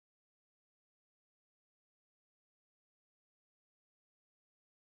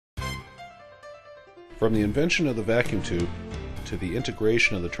From the invention of the vacuum tube to the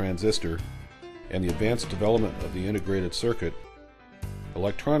integration of the transistor and the advanced development of the integrated circuit,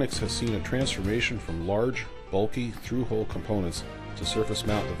 electronics has seen a transformation from large, bulky, through-hole components to surface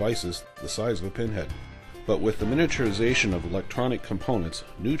mount devices the size of a pinhead. But with the miniaturization of electronic components,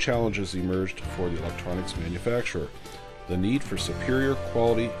 new challenges emerged for the electronics manufacturer: the need for superior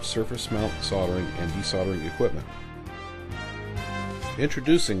quality surface mount soldering and desoldering equipment.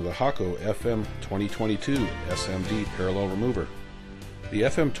 Introducing the Hakko FM2022 SMD parallel remover. The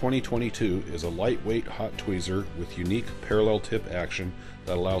FM2022 is a lightweight hot tweezer with unique parallel tip action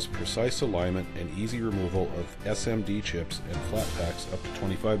that allows precise alignment and easy removal of SMD chips and flat packs up to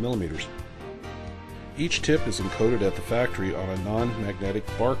 25 millimeters. Each tip is encoded at the factory on a non-magnetic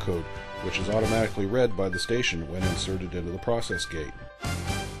barcode, which is automatically read by the station when inserted into the process gate.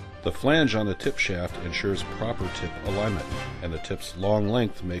 The flange on the tip shaft ensures proper tip alignment, and the tip's long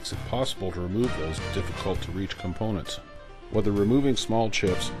length makes it possible to remove those difficult-to-reach components. Whether removing small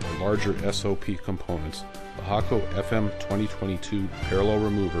chips or larger SOP components, the Hakko FM2022 parallel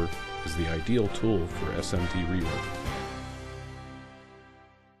remover is the ideal tool for SMD rework.